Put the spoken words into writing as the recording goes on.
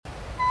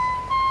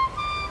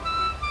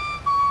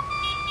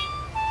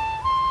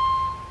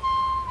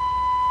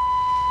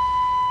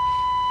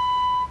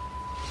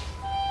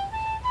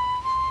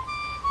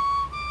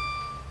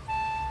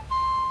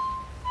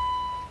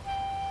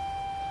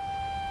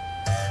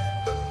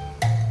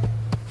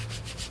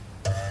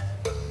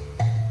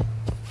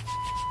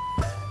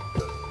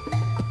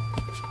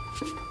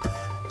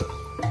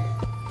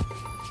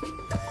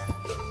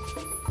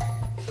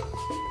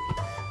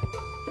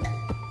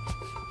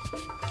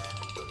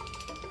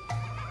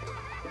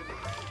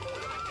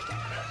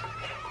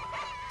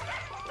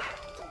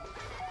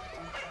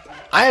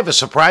I have a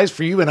surprise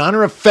for you in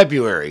honor of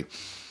February.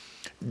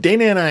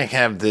 Dana and I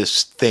have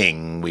this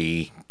thing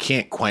we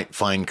can't quite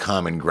find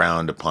common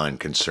ground upon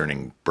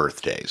concerning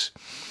birthdays.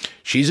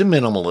 She's a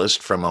minimalist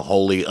from a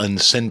wholly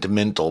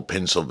unsentimental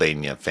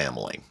Pennsylvania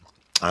family.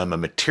 I'm a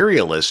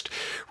materialist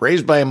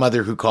raised by a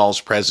mother who calls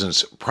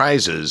presents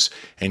prizes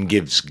and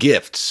gives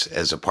gifts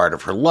as a part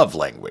of her love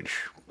language.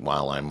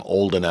 While I'm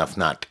old enough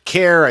not to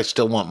care, I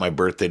still want my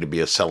birthday to be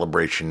a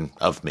celebration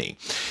of me.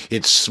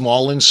 It's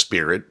small in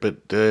spirit, but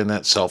in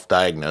that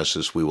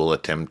self-diagnosis we will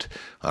attempt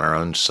on our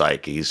own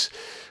psyches.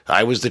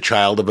 I was the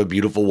child of a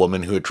beautiful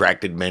woman who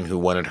attracted men who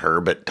wanted her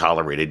but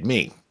tolerated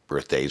me.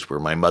 Birthdays were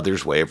my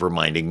mother's way of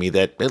reminding me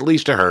that, at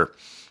least to her,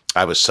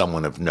 I was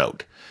someone of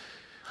note.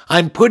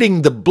 I'm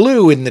putting the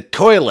blue in the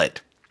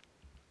toilet.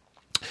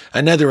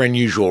 Another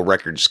unusual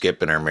record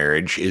skip in our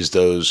marriage is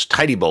those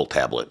Tidy Bowl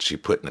tablets you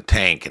put in a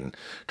tank and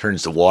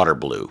turns the water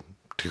blue.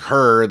 To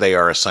her, they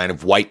are a sign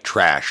of white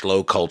trash,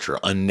 low culture,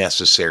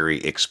 unnecessary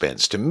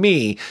expense. To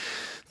me,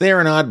 they are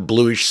an odd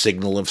bluish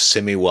signal of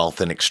semi-wealth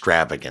and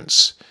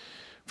extravagance.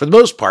 For the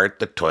most part,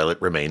 the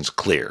toilet remains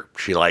clear.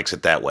 She likes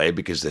it that way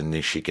because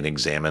then she can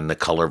examine the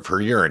color of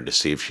her urine to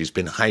see if she's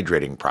been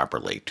hydrating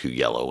properly. Too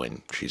yellow,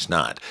 and she's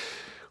not.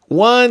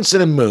 Once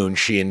in a moon,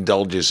 she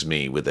indulges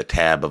me with a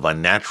tab of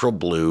unnatural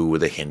blue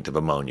with a hint of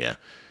ammonia.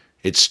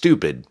 It's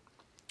stupid,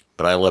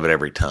 but I love it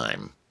every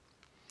time.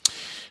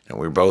 And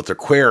we're both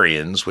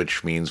Aquarians,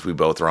 which means we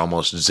both are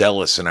almost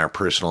zealous in our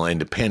personal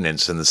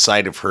independence, and the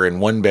sight of her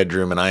in one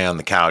bedroom and I on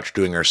the couch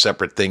doing our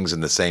separate things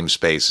in the same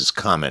space is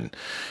common.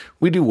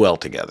 We do well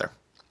together.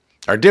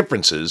 Our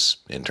differences,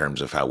 in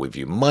terms of how we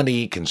view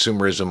money,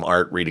 consumerism,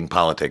 art, reading,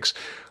 politics,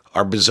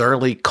 are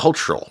bizarrely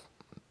cultural.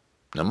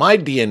 Now, my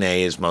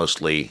DNA is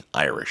mostly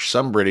Irish,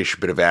 some British, a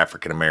bit of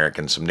African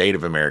American, some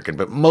Native American,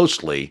 but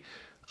mostly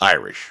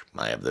Irish.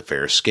 I have the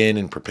fair skin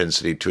and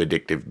propensity to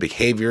addictive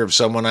behavior of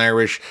someone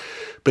Irish,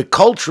 but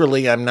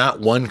culturally, I'm not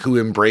one who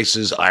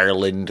embraces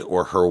Ireland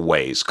or her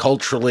ways.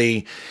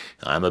 Culturally,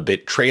 I'm a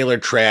bit trailer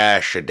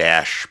trash, a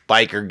dash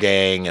biker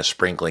gang, a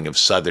sprinkling of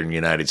southern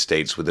United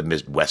States with a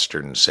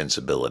Midwestern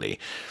sensibility.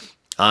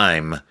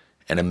 I'm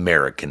an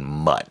American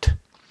mutt.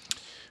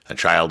 A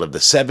child of the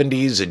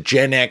 70s, a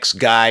Gen X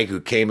guy who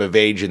came of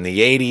age in the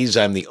 80s,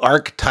 I'm the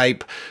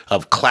archetype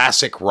of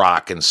classic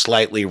rock and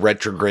slightly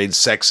retrograde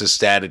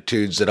sexist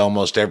attitudes that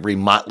almost every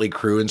Motley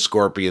Crue and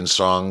Scorpion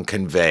song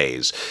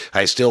conveys.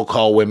 I still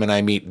call women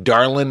I meet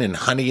darlin' and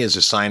honey as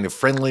a sign of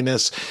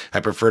friendliness.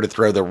 I prefer to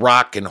throw the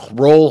rock and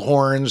roll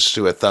horns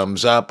to a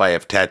thumbs up. I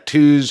have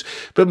tattoos,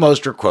 but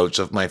most are quotes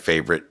of my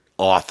favorite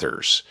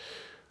authors.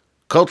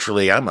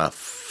 Culturally, I'm a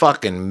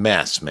fucking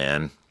mess,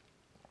 man.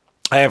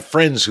 I have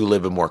friends who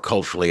live a more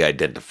culturally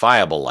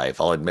identifiable life.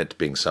 I'll admit to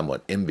being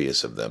somewhat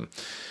envious of them.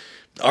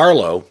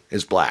 Arlo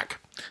is black.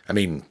 I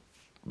mean,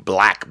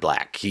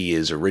 black. He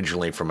is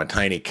originally from a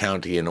tiny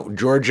county in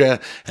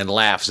Georgia and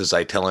laughs as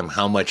I tell him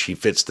how much he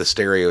fits the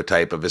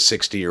stereotype of a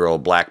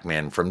 60-year-old black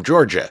man from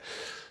Georgia.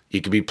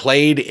 He could be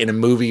played in a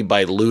movie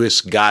by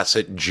Louis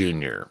Gossett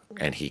Jr.,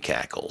 and he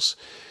cackles.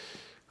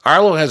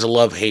 Arlo has a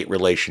love-hate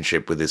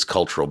relationship with his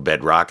cultural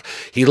bedrock.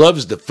 He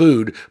loves the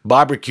food.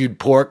 Barbecued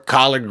pork,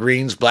 collard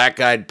greens,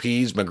 black-eyed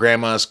peas. My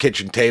grandma's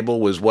kitchen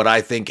table was what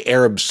I think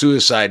Arab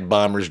suicide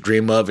bombers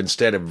dream of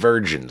instead of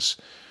virgins.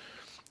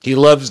 He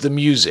loves the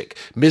music.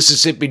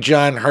 Mississippi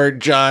John Hurt,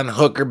 John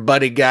Hooker,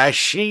 Buddy Guy,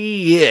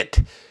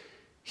 shit.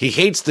 He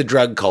hates the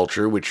drug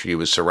culture, which he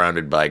was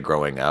surrounded by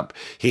growing up.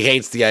 He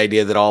hates the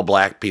idea that all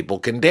black people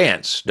can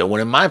dance. No one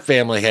in my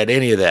family had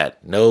any of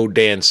that. No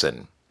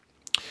dancing.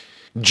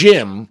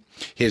 Jim,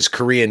 his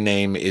Korean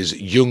name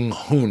is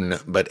Jung-hoon,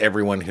 but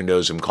everyone who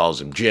knows him calls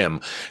him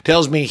Jim,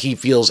 tells me he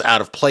feels out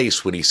of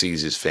place when he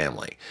sees his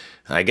family.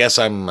 I guess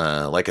I'm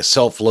like a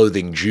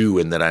self-loathing Jew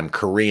in that I'm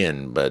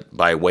Korean, but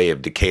by way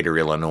of Decatur,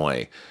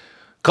 Illinois.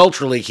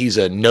 Culturally, he's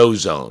a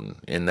no-zone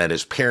in that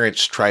his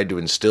parents tried to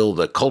instill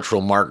the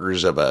cultural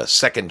markers of a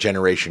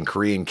second-generation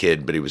Korean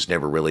kid, but he was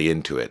never really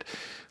into it.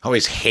 I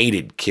always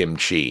hated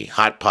kimchi,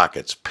 Hot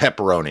Pockets,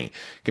 pepperoni.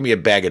 Give me a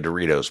bag of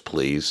Doritos,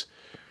 please.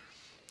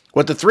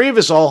 What the three of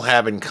us all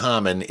have in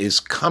common is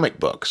comic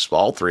books.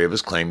 All three of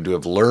us claim to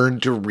have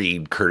learned to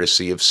read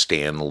courtesy of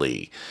Stan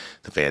Lee.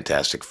 The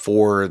Fantastic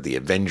Four, the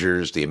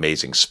Avengers, the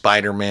Amazing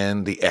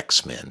Spider-Man, the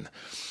X-Men.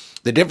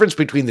 The difference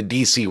between the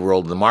DC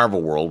world and the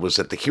Marvel world was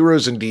that the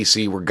heroes in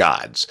DC were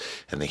gods,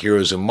 and the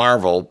heroes in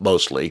Marvel,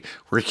 mostly,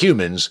 were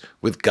humans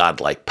with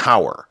godlike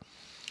power.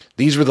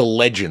 These were the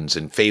legends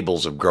and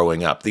fables of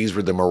growing up. These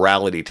were the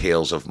morality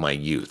tales of my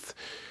youth.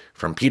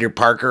 From Peter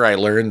Parker, I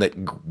learned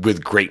that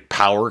with great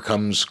power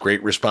comes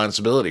great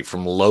responsibility.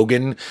 From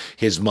Logan,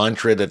 his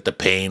mantra that the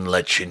pain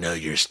lets you know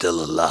you're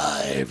still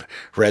alive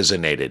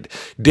resonated.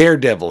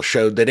 Daredevil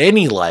showed that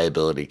any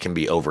liability can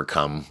be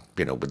overcome,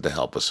 with the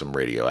help of some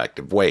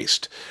radioactive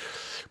waste.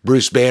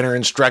 Bruce Banner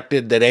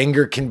instructed that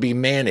anger can be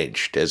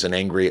managed. As an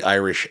angry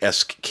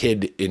Irish-esque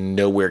kid in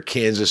nowhere,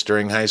 Kansas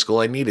during high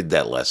school, I needed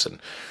that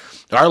lesson.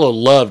 Arlo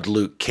loved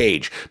Luke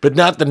Cage, but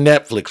not the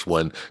Netflix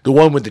one, the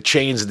one with the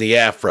chains and the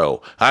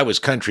afro. I was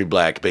country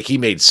black, but he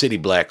made city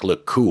black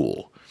look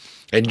cool.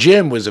 And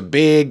Jim was a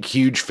big,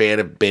 huge fan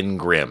of Ben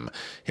Grimm.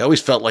 He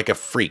always felt like a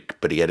freak,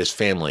 but he had his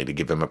family to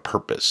give him a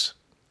purpose.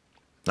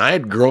 I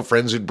had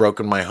girlfriends who'd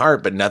broken my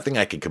heart, but nothing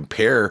I could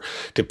compare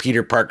to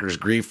Peter Parker's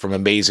grief from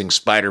Amazing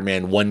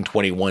Spider-Man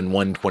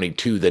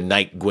 121-122, the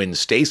night Gwen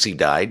Stacy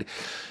died.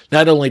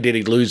 Not only did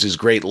he lose his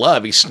great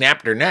love, he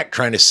snapped her neck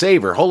trying to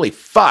save her. Holy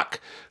fuck!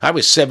 I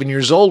was 7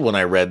 years old when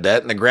I read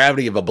that, and the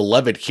gravity of a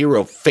beloved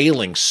hero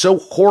failing so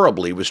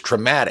horribly was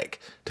traumatic.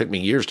 It took me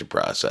years to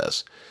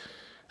process.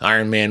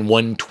 Iron Man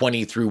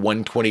 120 through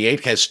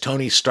 128 has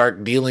Tony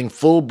Stark dealing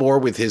full bore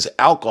with his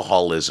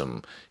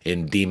alcoholism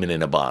in Demon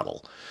in a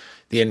Bottle.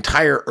 The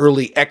entire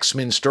early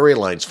X-Men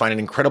storylines find an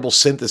incredible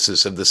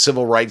synthesis of the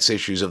civil rights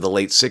issues of the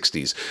late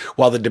 60s,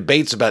 while the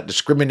debates about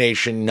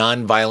discrimination,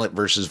 nonviolent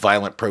versus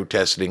violent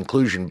protest, and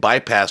inclusion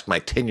bypassed my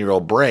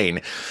 10-year-old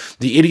brain.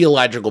 The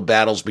ideological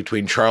battles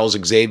between Charles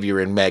Xavier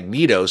and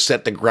Magneto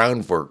set the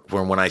groundwork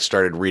for when I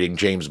started reading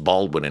James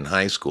Baldwin in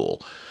high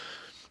school.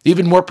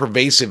 Even more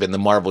pervasive in the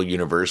Marvel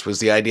Universe was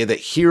the idea that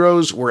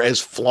heroes were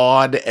as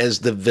flawed as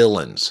the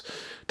villains.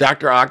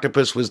 Dr.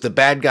 Octopus was the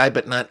bad guy,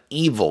 but not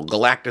evil.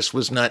 Galactus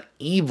was not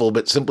evil,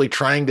 but simply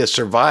trying to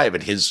survive,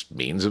 and his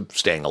means of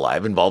staying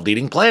alive involved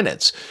eating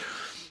planets.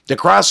 The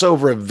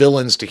crossover of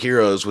villains to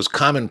heroes was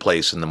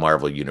commonplace in the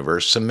Marvel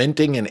Universe,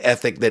 cementing an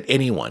ethic that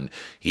anyone,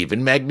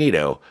 even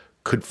Magneto,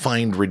 could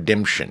find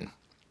redemption.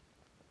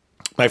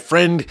 My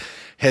friend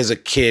has a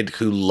kid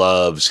who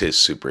loves his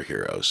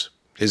superheroes.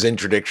 His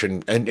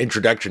introduction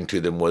to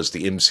them was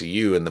the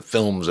MCU and the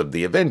films of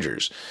the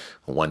Avengers.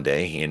 One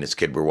day, he and his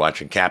kid were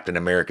watching Captain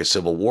America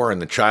Civil War, and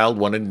the child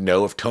wanted to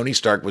know if Tony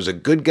Stark was a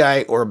good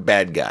guy or a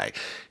bad guy.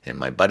 And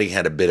my buddy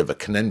had a bit of a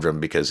conundrum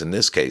because in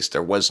this case,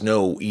 there was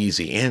no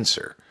easy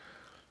answer.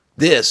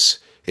 This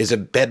is a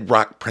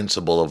bedrock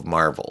principle of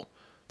Marvel.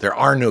 There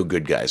are no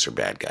good guys or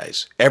bad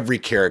guys. Every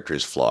character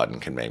is flawed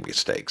and can make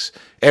mistakes.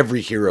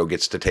 Every hero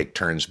gets to take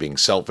turns being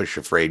selfish,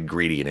 afraid,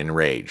 greedy, and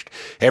enraged.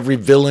 Every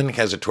villain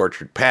has a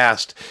tortured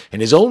past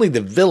and is only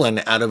the villain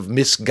out of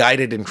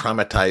misguided and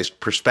traumatized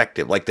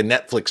perspective, like the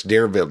Netflix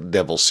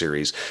Daredevil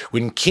series,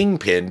 when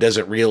Kingpin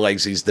doesn't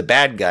realize he's the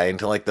bad guy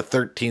until like the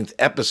 13th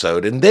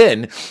episode and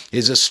then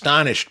is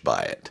astonished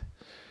by it.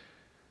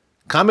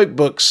 Comic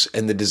books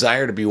and the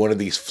desire to be one of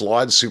these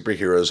flawed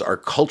superheroes are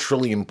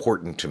culturally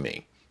important to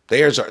me.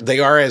 They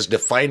are as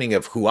defining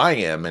of who I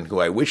am and who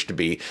I wish to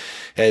be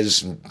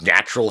as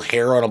natural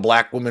hair on a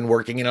black woman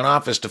working in an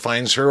office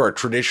defines her, or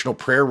traditional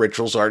prayer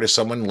rituals are to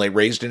someone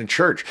raised in a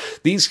church.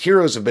 These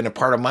heroes have been a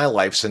part of my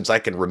life since I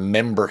can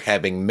remember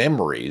having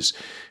memories,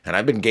 and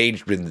I've been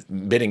engaged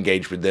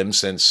with them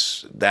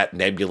since that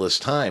nebulous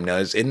time. Now,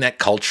 isn't that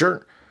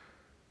culture?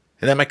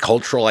 Isn't that my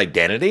cultural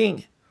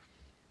identity?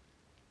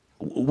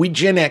 We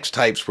Gen X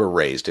types were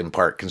raised, in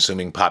part,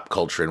 consuming pop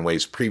culture in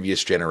ways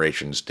previous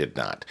generations did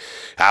not.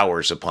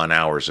 Hours upon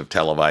hours of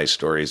televised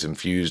stories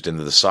infused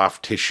into the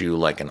soft tissue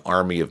like an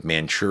army of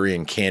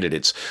Manchurian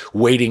candidates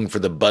waiting for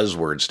the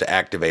buzzwords to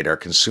activate our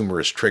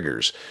consumerist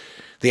triggers.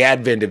 The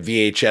advent of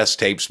VHS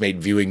tapes made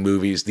viewing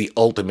movies the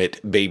ultimate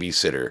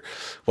babysitter.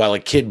 While a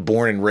kid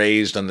born and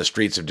raised on the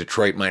streets of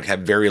Detroit might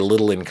have very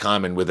little in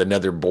common with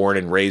another born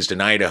and raised in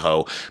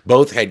Idaho,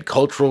 both had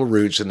cultural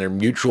roots in their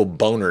mutual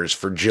boners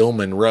for Jill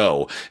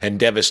Monroe and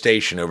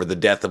devastation over the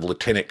death of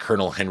Lieutenant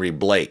Colonel Henry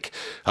Blake.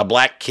 A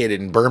black kid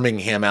in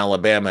Birmingham,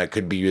 Alabama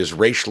could be as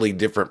racially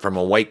different from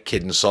a white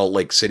kid in Salt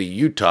Lake City,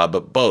 Utah,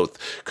 but both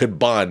could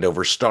bond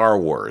over Star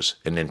Wars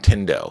and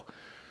Nintendo.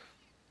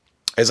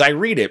 As I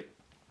read it,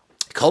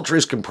 culture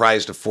is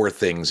comprised of four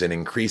things in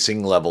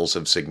increasing levels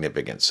of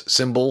significance: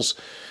 symbols,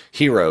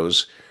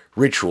 heroes,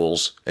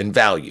 rituals, and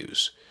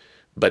values.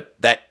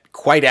 But by that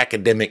quite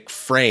academic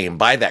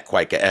frame,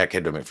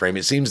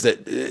 it seems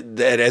that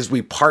as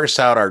we parse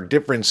out our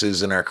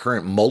differences in our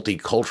current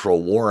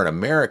multicultural war in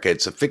America,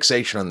 it's a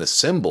fixation on the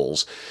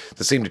symbols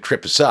that seem to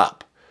trip us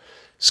up.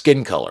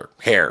 Skin color,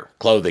 hair,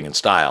 clothing and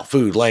style,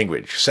 food,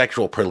 language,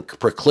 sexual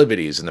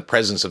proclivities, and the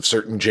presence of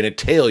certain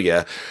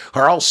genitalia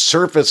are all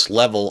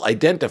surface-level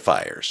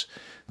identifiers.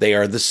 They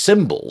are the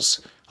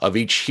symbols of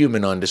each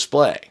human on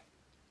display.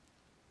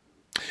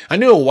 I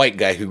knew a white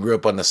guy who grew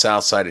up on the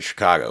south side of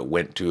Chicago,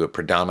 went to a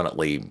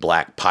predominantly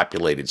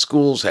black-populated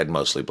schools, had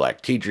mostly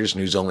black teachers,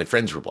 and whose only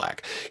friends were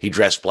black. He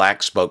dressed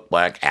black, spoke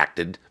black,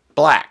 acted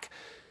black.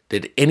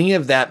 Did any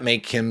of that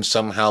make him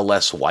somehow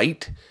less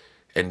white?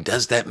 And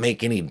does that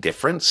make any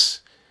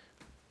difference?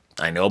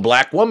 I know a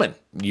black woman.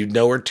 You'd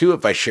know her too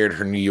if I shared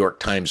her New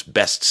York Times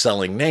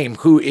best-selling name,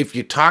 who, if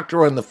you talk to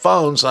her on the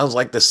phone, sounds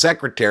like the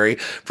secretary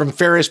from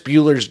Ferris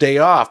Bueller's Day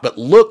Off, but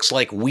looks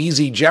like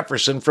Wheezy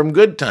Jefferson from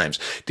Good Times.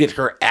 Did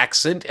her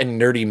accent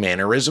and nerdy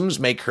mannerisms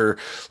make her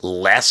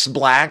less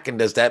black, and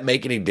does that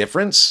make any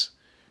difference?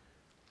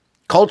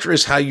 Culture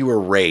is how you were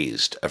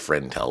raised, a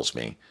friend tells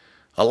me.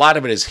 A lot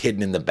of it is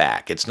hidden in the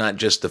back. It's not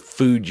just the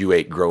food you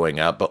ate growing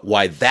up, but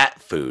why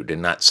that food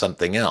and not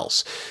something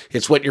else.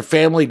 It's what your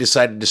family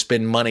decided to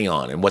spend money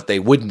on and what they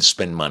wouldn't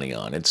spend money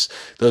on. It's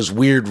those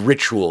weird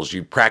rituals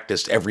you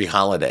practiced every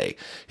holiday.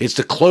 It's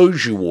the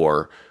clothes you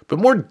wore, but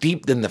more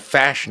deep than the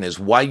fashion is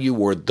why you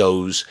wore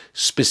those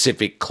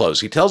specific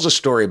clothes. He tells a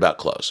story about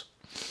clothes.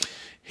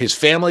 His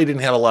family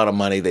didn't have a lot of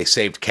money. They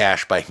saved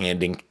cash by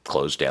handing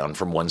clothes down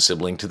from one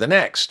sibling to the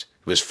next.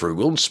 He was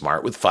frugal and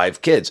smart with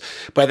 5 kids.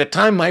 By the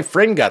time my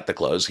friend got the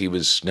clothes, he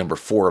was number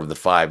 4 of the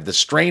 5, the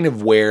strain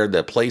of wear,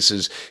 the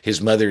places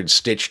his mother had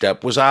stitched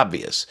up was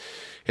obvious.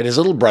 And his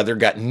little brother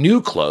got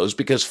new clothes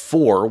because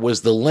 4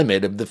 was the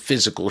limit of the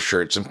physical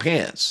shirts and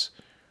pants.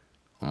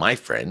 My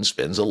friend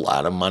spends a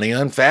lot of money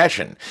on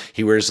fashion.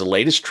 He wears the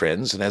latest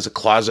trends and has a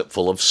closet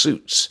full of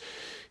suits.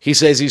 He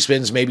says he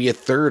spends maybe a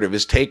third of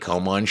his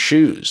take-home on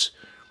shoes.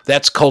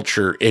 That's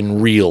culture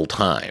in real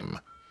time.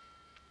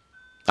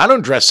 I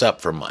don't dress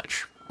up for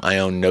much. I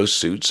own no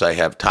suits. I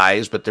have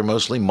ties, but they're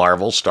mostly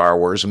Marvel, Star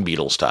Wars, and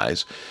Beatles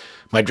ties.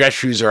 My dress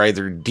shoes are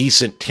either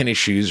decent tennis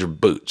shoes or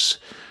boots.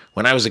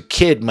 When I was a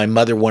kid, my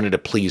mother wanted to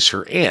please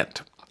her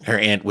aunt. Her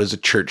aunt was a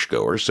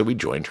churchgoer, so we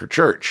joined her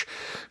church.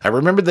 I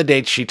remember the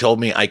date she told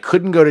me I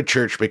couldn't go to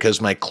church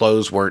because my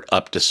clothes weren't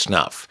up to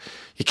snuff.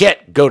 You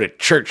can't go to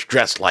church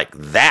dressed like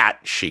that,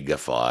 she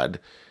guffawed.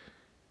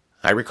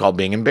 I recall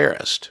being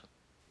embarrassed.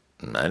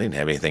 I didn't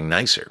have anything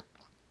nicer.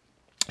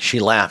 She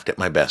laughed at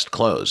my best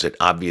clothes. It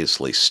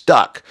obviously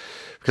stuck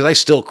because I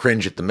still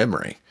cringe at the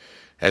memory.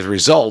 As a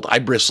result, I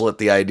bristle at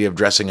the idea of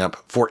dressing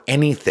up for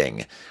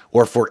anything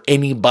or for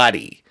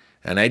anybody,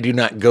 and I do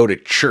not go to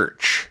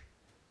church.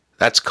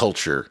 That's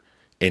culture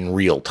in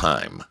real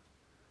time.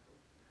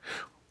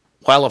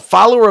 While a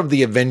follower of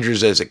the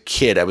Avengers as a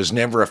kid, I was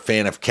never a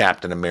fan of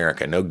Captain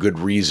America. No good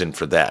reason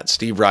for that.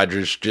 Steve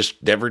Rogers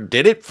just never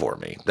did it for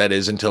me. That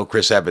is, until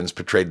Chris Evans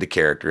portrayed the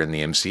character in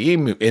the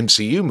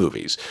MCU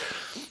movies.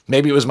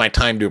 Maybe it was my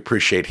time to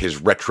appreciate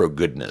his retro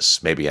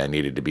goodness. Maybe I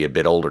needed to be a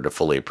bit older to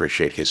fully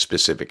appreciate his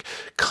specific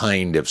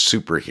kind of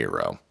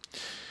superhero.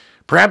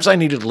 Perhaps I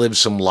needed to live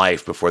some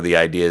life before the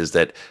ideas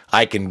that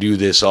I can do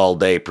this all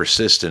day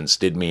persistence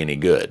did me any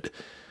good.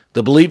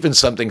 The belief in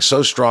something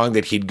so strong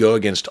that he'd go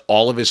against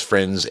all of his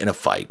friends in a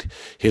fight.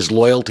 His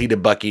loyalty to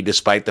Bucky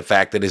despite the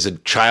fact that his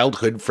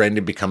childhood friend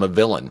had become a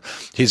villain.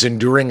 His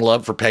enduring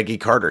love for Peggy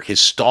Carter. His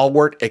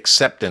stalwart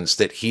acceptance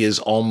that he is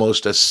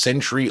almost a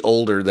century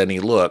older than he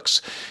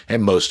looks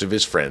and most of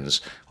his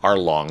friends are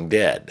long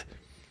dead.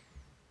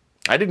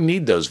 I didn't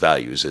need those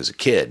values as a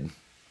kid.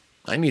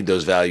 I need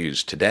those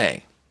values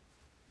today.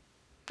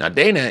 Now,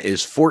 Dana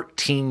is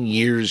 14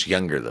 years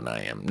younger than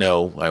I am.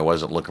 No, I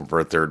wasn't looking for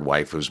a third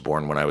wife who was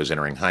born when I was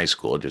entering high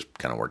school. It just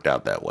kind of worked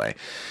out that way.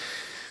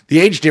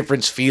 The age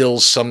difference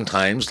feels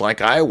sometimes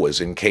like I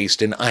was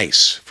encased in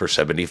ice for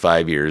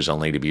 75 years,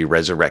 only to be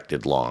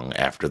resurrected long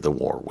after the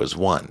war was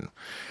won.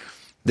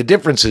 The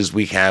differences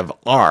we have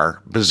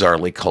are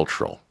bizarrely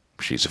cultural.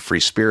 She's a free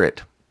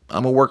spirit.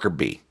 I'm a worker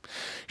bee.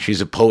 She's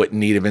a poet in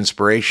need of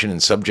inspiration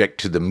and subject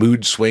to the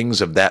mood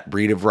swings of that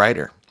breed of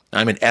writer.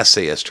 I'm an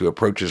essayist who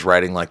approaches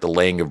writing like the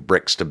laying of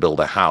bricks to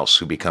build a house,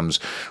 who becomes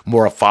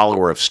more a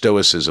follower of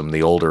stoicism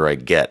the older I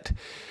get.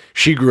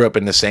 She grew up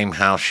in the same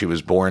house she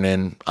was born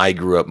in. I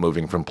grew up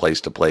moving from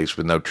place to place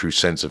with no true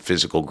sense of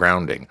physical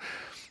grounding.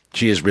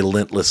 She is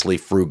relentlessly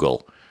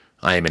frugal.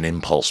 I am an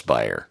impulse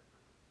buyer.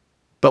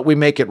 But we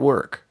make it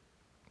work.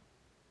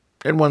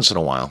 And once in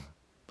a while,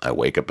 I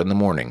wake up in the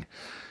morning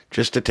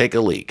just to take a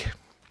leak,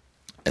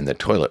 and the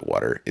toilet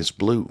water is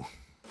blue.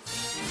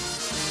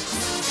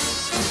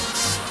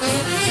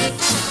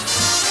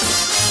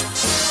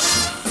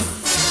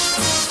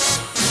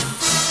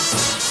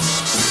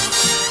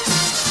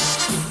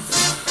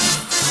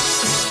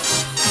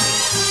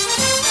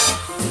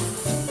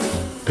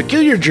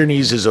 Peculiar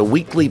Journeys is a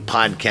weekly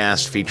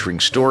podcast featuring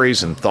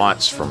stories and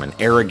thoughts from an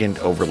arrogant,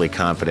 overly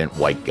confident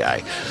white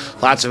guy.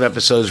 Lots of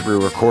episodes were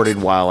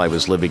recorded while I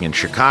was living in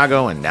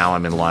Chicago, and now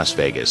I'm in Las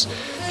Vegas.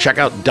 Check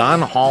out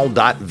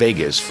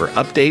donhall.vegas for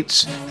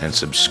updates and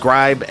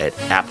subscribe at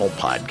Apple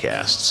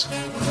Podcasts.